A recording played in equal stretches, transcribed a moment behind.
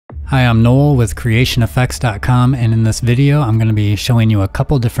Hi, I'm Noel with creationeffects.com, and in this video I'm going to be showing you a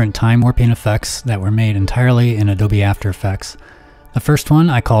couple different time warping effects that were made entirely in Adobe After Effects. The first one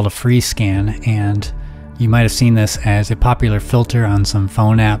I called a freeze scan, and you might have seen this as a popular filter on some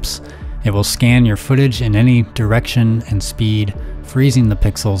phone apps. It will scan your footage in any direction and speed, freezing the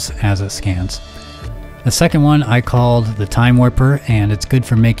pixels as it scans. The second one I called the time warper, and it's good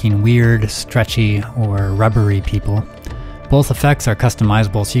for making weird, stretchy, or rubbery people. Both effects are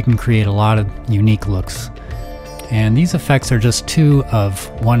customizable, so you can create a lot of unique looks. And these effects are just 2 of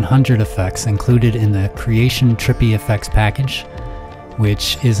 100 effects included in the Creation Trippy Effects package,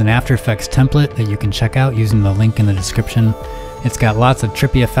 which is an After Effects template that you can check out using the link in the description. It's got lots of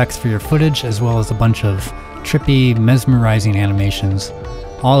trippy effects for your footage, as well as a bunch of trippy, mesmerizing animations,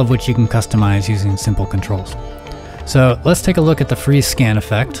 all of which you can customize using simple controls. So let's take a look at the freeze scan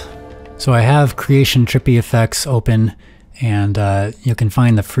effect. So I have Creation Trippy Effects open, and you can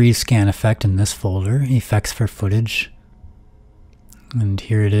find the freeze scan effect in this folder, Effects for Footage. And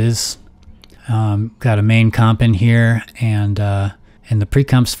here it is. Got a main comp in here, and in the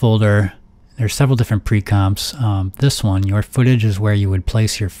pre-comps folder, there's several different pre-comps. This one, Your Footage, is where you would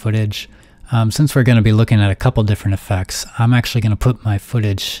place your footage. Since we're going to be looking at a couple different effects, I'm actually going to put my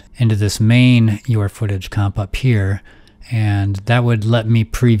footage into this main Your Footage comp up here, and that would let me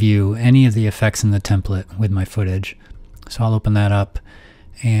preview any of the effects in the template with my footage. So I'll open that up,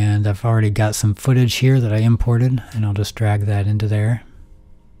 and I've already got some footage here that I imported, and I'll just drag that into there.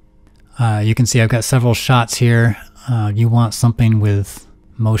 You can see I've got several shots here. You want something with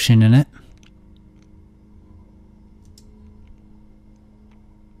motion in it.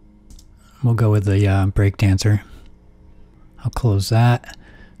 We'll go with the breakdancer. I'll close that,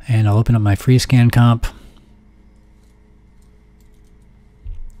 and I'll open up my freeze scan comp.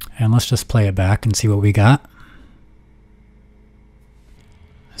 And let's just play it back and see what we got.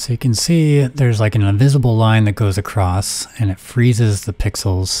 So you can see there's like an invisible line that goes across, and it freezes the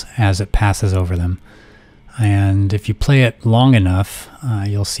pixels as it passes over them. And if you play it long enough,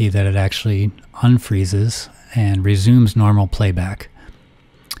 you'll see that it actually unfreezes and resumes normal playback.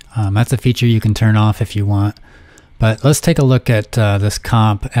 That's a feature you can turn off if you want. But let's take a look at this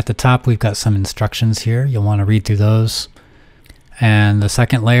comp. At the top we've got some instructions here. You'll want to read through those. And the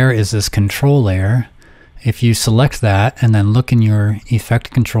second layer is this control layer. If you select that and then look in your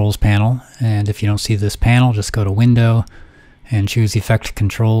Effect Controls panel, and if you don't see this panel, just go to Window and choose Effect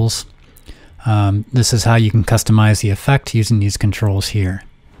Controls. This is how you can customize the effect using these controls here.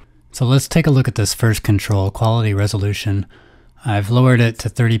 So let's take a look at this first control, Quality Resolution. I've lowered it to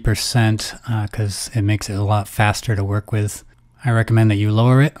 30% because it makes it a lot faster to work with. I recommend that you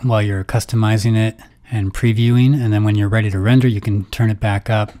lower it while you're customizing it and previewing, and then when you're ready to render, you can turn it back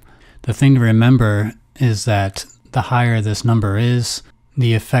up. The thing to remember is that the higher this number is,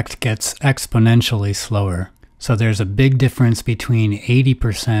 the effect gets exponentially slower. So there's a big difference between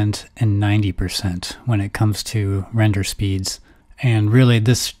 80% and 90% when it comes to render speeds. And really,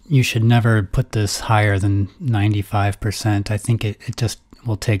 this, you should never put this higher than 95%. I think it just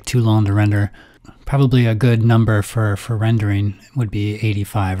will take too long to render. Probably a good number for rendering would be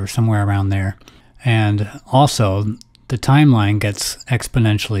 85 or somewhere around there. And also, the timeline gets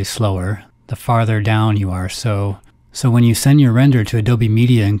exponentially slower the farther down you are. So when you send your render to Adobe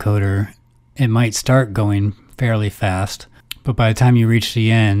Media Encoder, it might start going fairly fast, but by the time you reach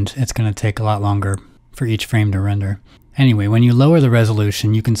the end, it's going to take a lot longer for each frame to render. Anyway, when you lower the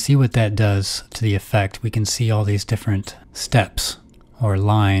resolution, you can see what that does to the effect. We can see all these different steps or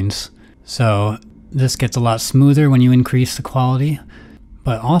lines. So this gets a lot smoother when you increase the quality,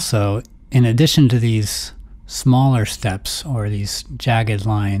 but also, in addition to these smaller steps or these jagged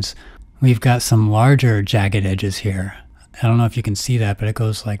lines, we've got some larger jagged edges here. I don't know if you can see that, but it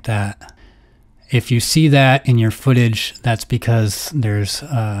goes like that. If you see that in your footage, that's because there's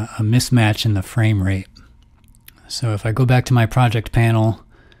a mismatch in the frame rate. So if I go back to my project panel,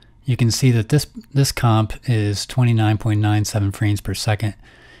 you can see that this comp is 29.97 frames per second.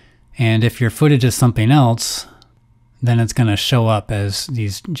 And if your footage is something else, then it's going to show up as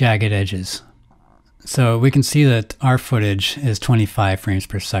these jagged edges. So we can see that our footage is 25 frames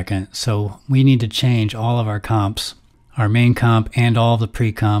per second. So we need to change all of our comps, our main comp and all the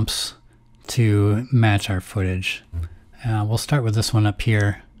pre-comps, to match our footage. We'll start with this one up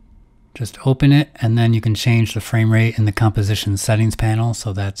here. Just open it, and then you can change the frame rate in the composition settings panel.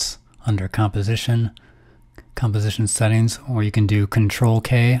 So that's under composition settings, or you can do Control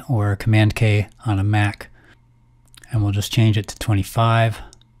K or Command K on a Mac. And we'll just change it to 25.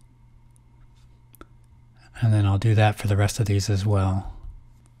 And then I'll do that for the rest of these as well.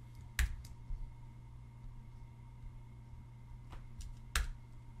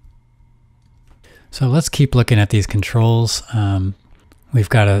 So let's keep looking at these controls. We've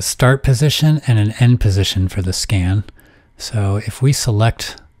got a start position and an end position for the scan. So if we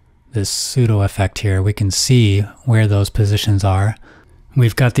select this pseudo effect here, we can see where those positions are.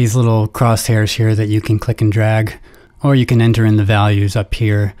 We've got these little crosshairs here that you can click and drag, or you can enter in the values up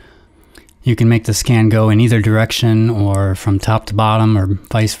here. You can make the scan go in either direction or from top to bottom or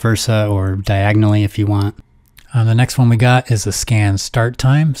vice versa or diagonally if you want. The next one we got is the scan start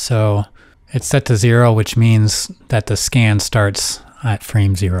time. So it's set to 0, which means that the scan starts at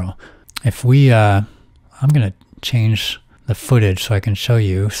frame 0. If we, I'm going to change the footage so I can show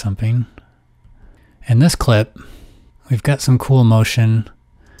you something. In this clip, we've got some cool motion,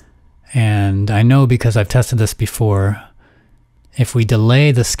 and I know because I've tested this before, if we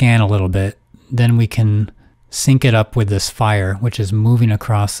delay the scan a little bit, then we can sync it up with this fire, which is moving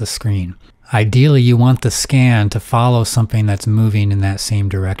across the screen. Ideally, you want the scan to follow something that's moving in that same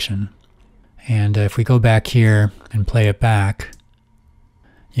direction. And if we go back here and play it back,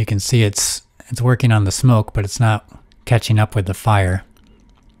 you can see it's working on the smoke, but it's not catching up with the fire.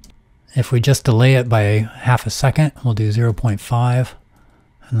 If we just delay it by half a second, we'll do 0.5,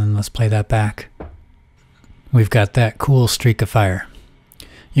 and then let's play that back. We've got that cool streak of fire.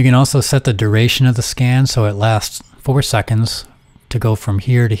 You can also set the duration of the scan so it lasts 4 seconds to go from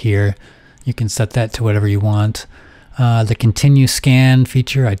here to here. You can set that to whatever you want. The continue scan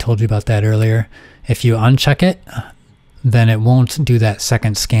feature, I told you about that earlier. If you uncheck it, then it won't do that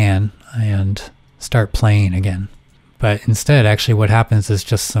second scan and start playing again. But instead, actually what happens is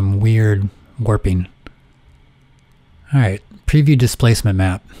just some weird warping. Alright, preview displacement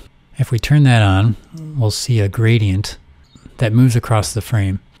map. If we turn that on, we'll see a gradient that moves across the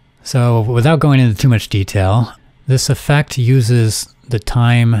frame. So without going into too much detail, this effect uses the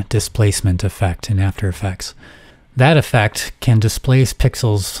time displacement effect in After Effects. That effect can displace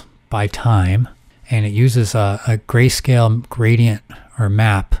pixels by time, and it uses a grayscale gradient or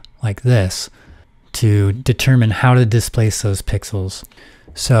map like this to determine how to displace those pixels.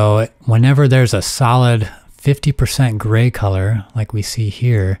 So whenever there's a solid 50% gray color, like we see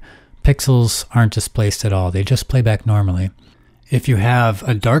here, pixels aren't displaced at all. They just play back normally. If you have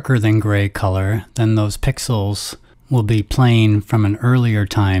a darker than gray color, then those pixels will be playing from an earlier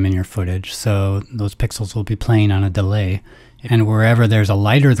time in your footage. So those pixels will be playing on a delay. And wherever there's a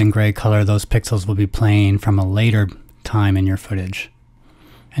lighter than gray color, those pixels will be playing from a later time in your footage.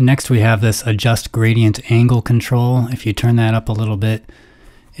 And next we have this adjust gradient angle control. If you turn that up a little bit,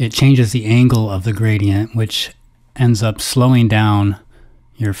 it changes the angle of the gradient, which ends up slowing down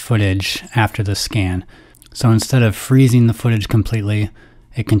your footage after the scan. So instead of freezing the footage completely,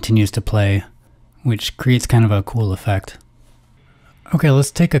 it continues to play, which creates kind of a cool effect. Okay,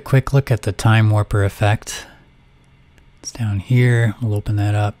 let's take a quick look at the time warper effect. It's down here. We'll open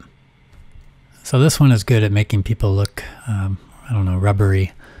that up. So this one is good at making people look, I don't know,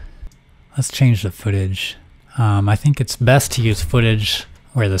 rubbery. Let's change the footage. I think it's best to use footage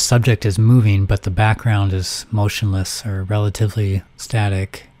where the subject is moving but the background is motionless or relatively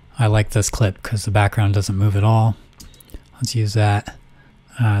static. I like this clip because the background doesn't move at all. Let's use that.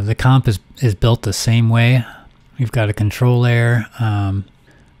 The comp is built the same way. We've got a control layer.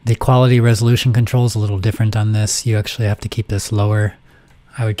 The quality resolution control is a little different on this. You actually have to keep this lower.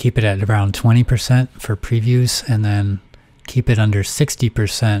 I would keep it at around 20% for previews and then keep it under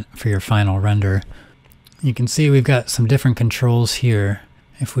 60% for your final render. You can see we've got some different controls here.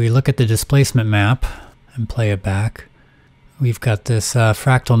 If we look at the displacement map and play it back, we've got this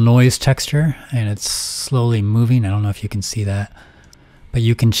fractal noise texture and it's slowly moving. I don't know if you can see that, but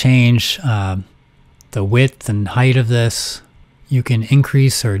you can change the width and height of this. You can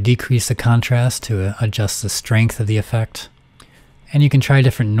increase or decrease the contrast to adjust the strength of the effect. And you can try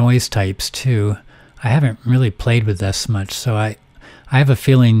different noise types too. I haven't really played with this much, so I have a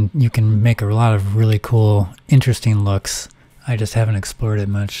feeling you can make a lot of really cool, interesting looks. I just haven't explored it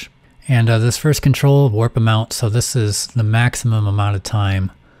much. And this first control, warp amount, so this is the maximum amount of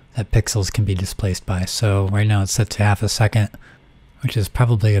time that pixels can be displaced by. So right now it's set to half a second, which is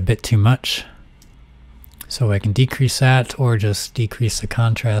probably a bit too much. So I can decrease that or just decrease the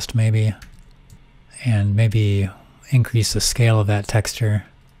contrast maybe, and maybe increase the scale of that texture.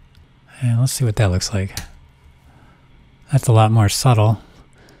 And let's see what that looks like. That's a lot more subtle.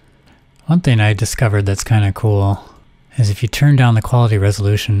 One thing I discovered that's kind of cool is if you turn down the quality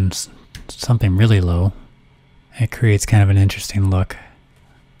resolution something really low, it creates kind of an interesting look.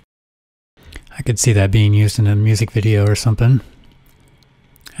 I could see that being used in a music video or something.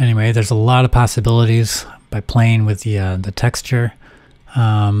 Anyway, there's a lot of possibilities by playing with the texture.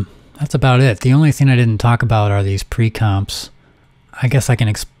 That's about it. The only thing I didn't talk about are these pre-comps. I guess I can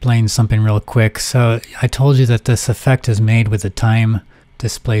explain something real quick. So I told you that this effect is made with a time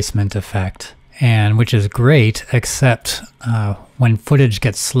displacement effect, and which is great, except when footage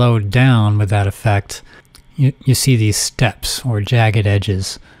gets slowed down with that effect, you see these steps or jagged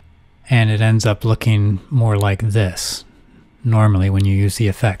edges, and it ends up looking more like this normally when you use the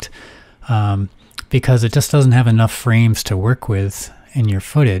effect, because it just doesn't have enough frames to work with in your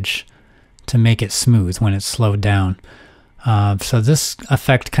footage to make it smooth when it's slowed down. So this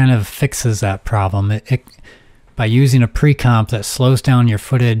effect kind of fixes that problem. By using a pre-comp that slows down your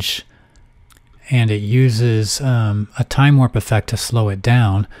footage, and it uses a time warp effect to slow it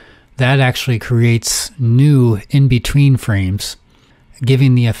down, that actually creates new in-between frames,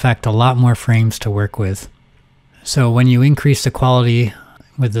 giving the effect a lot more frames to work with. So when you increase the quality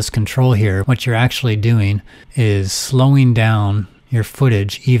with this control here, what you're actually doing is slowing down your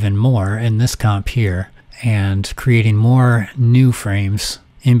footage even more in this comp here, and creating more new frames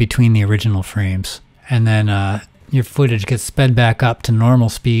in between the original frames. And then your footage gets sped back up to normal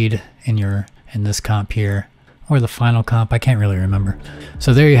speed in this comp here, or the final comp, I can't really remember.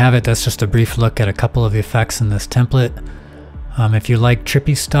 So there you have it. That's just a brief look at a couple of the effects in this template. If you like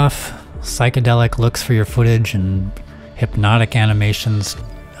trippy stuff, psychedelic looks for your footage, and hypnotic animations,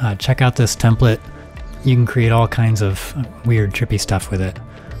 check out this template. You can create all kinds of weird trippy stuff with it.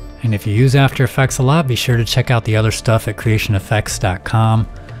 And if you use After Effects a lot, be sure to check out the other stuff at creationeffects.com.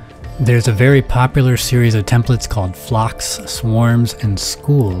 There's a very popular series of templates called flocks, swarms, and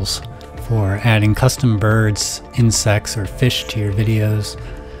schools for adding custom birds, insects, or fish to your videos.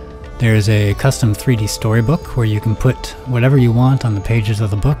 There's a custom 3D storybook where you can put whatever you want on the pages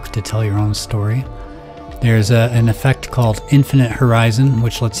of the book to tell your own story. There's an effect called Infinite Horizon,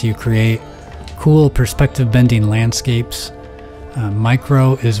 which lets you create cool perspective bending landscapes.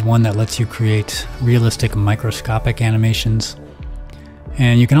 Micro is one that lets you create realistic microscopic animations.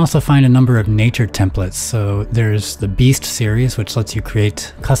 And you can also find a number of nature templates. So there's the Beast series, which lets you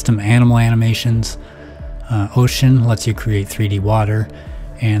create custom animal animations. Ocean lets you create 3D water.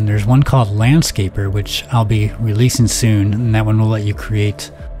 And there's one called Landscaper, which I'll be releasing soon, and that one will let you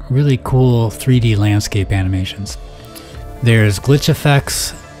create really cool 3D landscape animations. There's glitch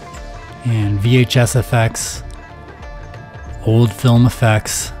effects and VHS effects, old film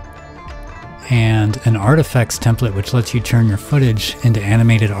effects, and an artifacts template which lets you turn your footage into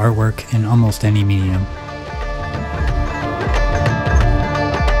animated artwork in almost any medium.